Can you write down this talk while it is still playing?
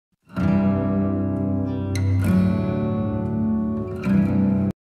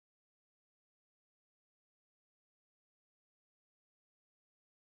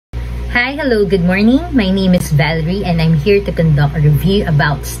Hi, hello, good morning. My name is Valerie and I'm here to conduct a review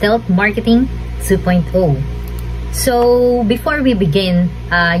about Stealth Marketing 2.0. So before we begin,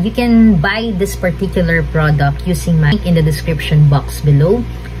 you can buy this particular product using my link in the description box below.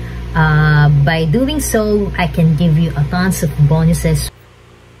 By doing so, I can give you a tons of bonuses.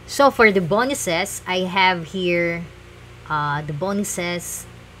 So for the bonuses, I have here the bonuses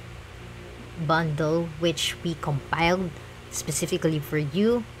bundle which we compiled specifically for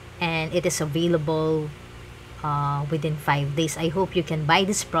you, and it is available within 5 days. I hope you can buy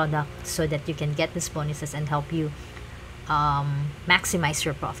this product so that you can get these bonuses and help you maximize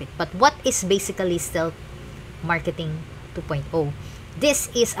your profit. But what is basically Stealth Marketing 2.0? This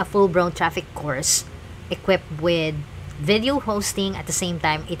is a full-blown traffic course equipped with video hosting. At the same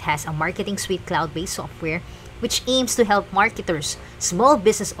time, it has a marketing suite cloud-based software which aims to help marketers, small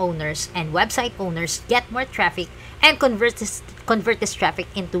business owners, and website owners get more traffic and convert this traffic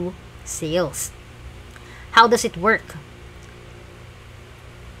into sales. How does it work?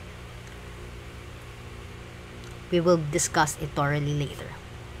 We will discuss it thoroughly later.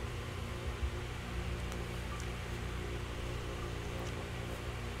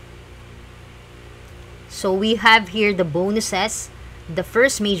 So we have here the bonuses. The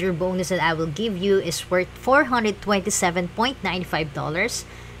first major bonus that I will give you is worth $427.95.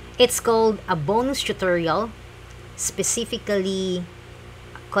 It's called a bonus tutorial specifically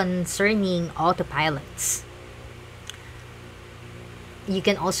concerning autopilots. You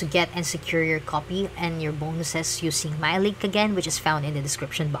can also get and secure your copy and your bonuses using my link again, which is found in the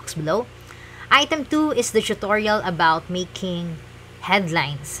description box below. Item 2 is the tutorial about making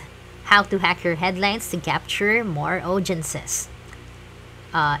headlines. How to hack your headlines to capture more audiences.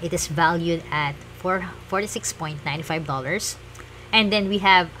 It is valued at $46.95. And then we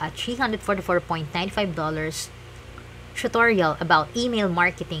have a $344.95 tutorial about email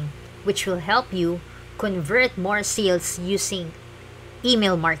marketing, which will help you convert more sales using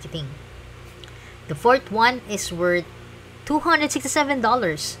email marketing. The fourth one is worth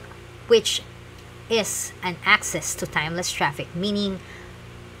 $267, which is an access to timeless traffic, meaning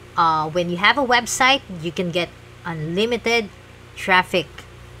when you have a website, you can get unlimited traffic.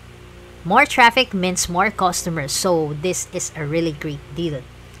 More traffic means more customers, so this is a really great deal.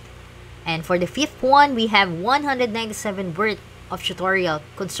 And for the fifth one, we have 197 worth of tutorial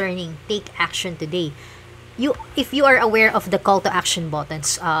concerning take action today. If you are aware of the call to action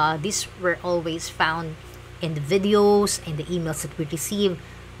buttons, these were always found in the videos and the emails that we receive,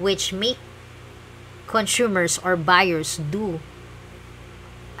 which make consumers or buyers do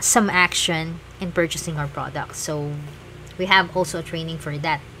some action in purchasing our products. So we have also a training for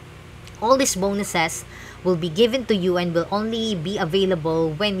that. All these bonuses will be given to you and will only be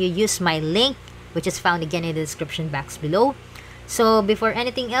available when you use my link, which is found again in the description box below. So before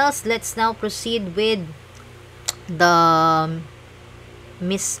anything else, let's now proceed with the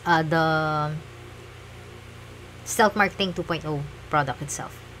Stealth Marketing 2.0 product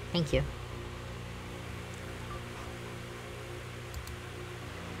itself. Thank you.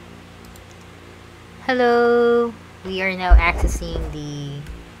 Hello, we are now accessing the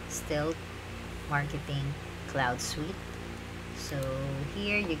Stealth Marketing Cloud Suite. So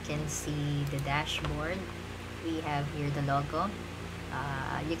here you can see the dashboard. We have here the logo.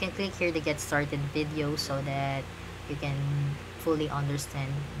 You can click here to get started video so that you can fully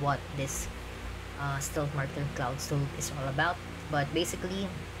understand what this Stealth Marketing Cloud Suite is all about. But basically,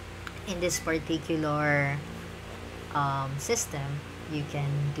 in this particular system, you can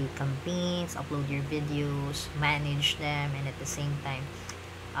do campaigns, upload your videos, manage them, and at the same time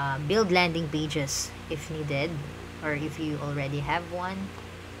build landing pages if needed, or if you already have one.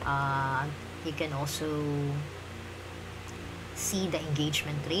 You can also see the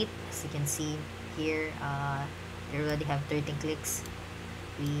engagement rate. As you can see here, you already have 13 clicks.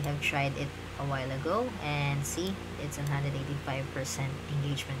 We have tried it a while ago and see it's 185%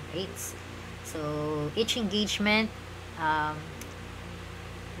 engagement rates. So each engagement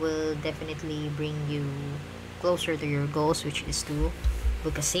will definitely bring you closer to your goals, which is to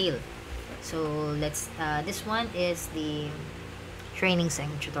book a sale. So let's this one is the trainings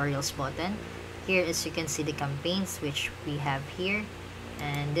and tutorials button. Here, as you can see, the campaigns which we have here,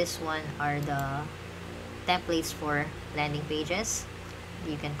 and this one are the templates for landing pages.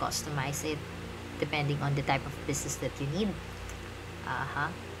 You can customize it depending on the type of business that you need.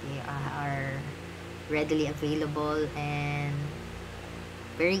 They are readily available and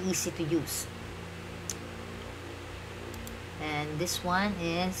very easy to use. And this one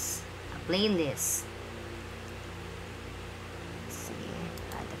is a playlist. Let's see,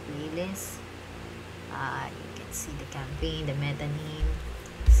 the playlist. You can see the campaign, the meta name.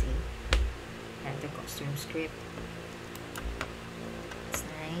 Let's see, Have the custom script. It's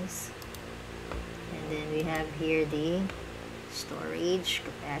nice. And then we have here the storage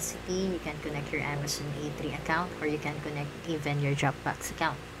capacity. You can connect your Amazon A3 account, or you can connect even your Dropbox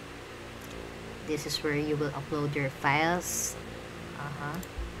account. This is where you will upload your files.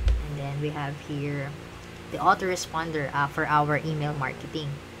 And then we have here the Autoresponder for our email marketing.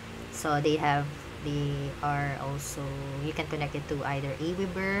 So they are also, you can connect it to either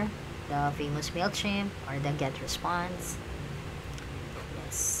Aweber, the famous MailChimp, or the GetResponse.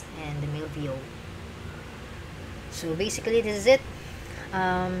 Yes, and the MailVio. So basically this is it.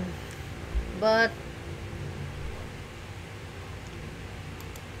 But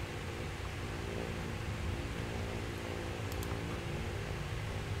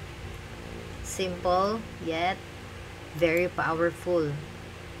simple yet very powerful.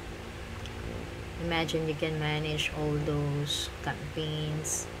 Imagine you can manage all those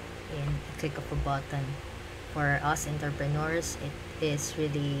campaigns in a click of a button. For us entrepreneurs, it is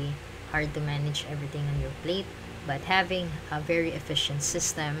really hard to manage everything on your plate, but having a very efficient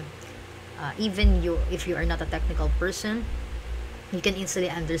system, even if you are not a technical person, you can easily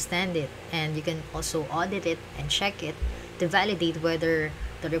understand it, and you can also audit it and check it to validate whether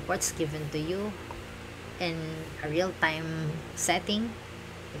the reports given to you in a real-time setting,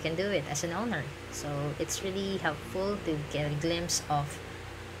 you can do it as an owner. So it's really helpful to get a glimpse of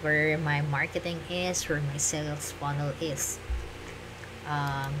where my marketing is, where my sales funnel is.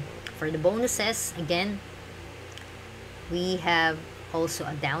 For the bonuses, again, we have also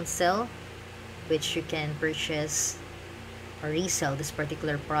a downsell, which you can purchase or resell this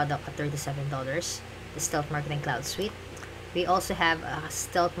particular product at $37, the Stealth Marketing Cloud Suite. We also have a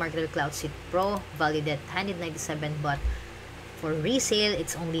Stealth Marketer Cloud Suite Pro, valued at $197, but for resale,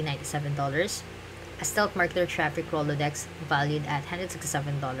 it's only $97. A Stealth Marketer Traffic Rolodex, valued at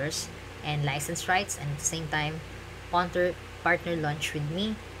 $167, and license rights, and at the same time, partner launch with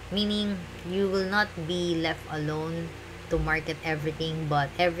me, meaning you will not be left alone to market everything, but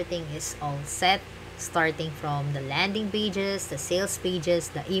everything is all set, starting from the landing pages, the sales pages,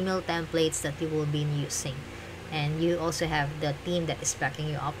 the email templates that you will be using. And you also have the team that is backing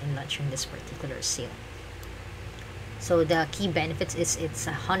you up in launching this particular sale. So the key benefits is it's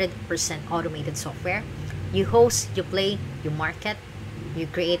 100% automated software. You host, you play, you market, you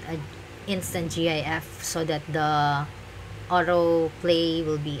create an instant GIF so that the auto play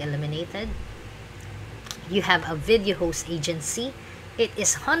will be eliminated. You have a video host agency. It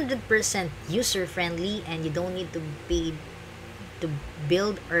is 100% user friendly, and you don't need to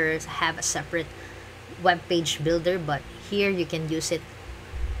build or have a separate web page builder, but here you can use it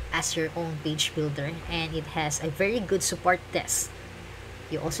as your own page builder, and it has a very good support desk.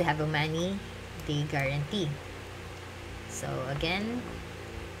 You also have a money-day guarantee. So again,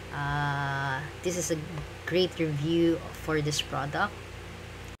 this is a great review for this product.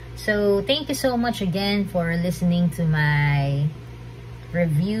 So thank you so much again for listening to my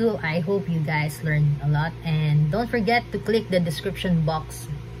review. I hope you guys learned a lot, and don't forget to click the description box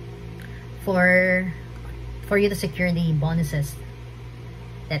for you to secure the bonuses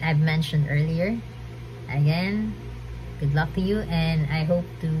that I've mentioned earlier. Again, good luck to you, and I hope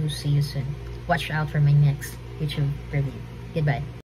to see you soon. Watch out for my next YouTube review. Goodbye.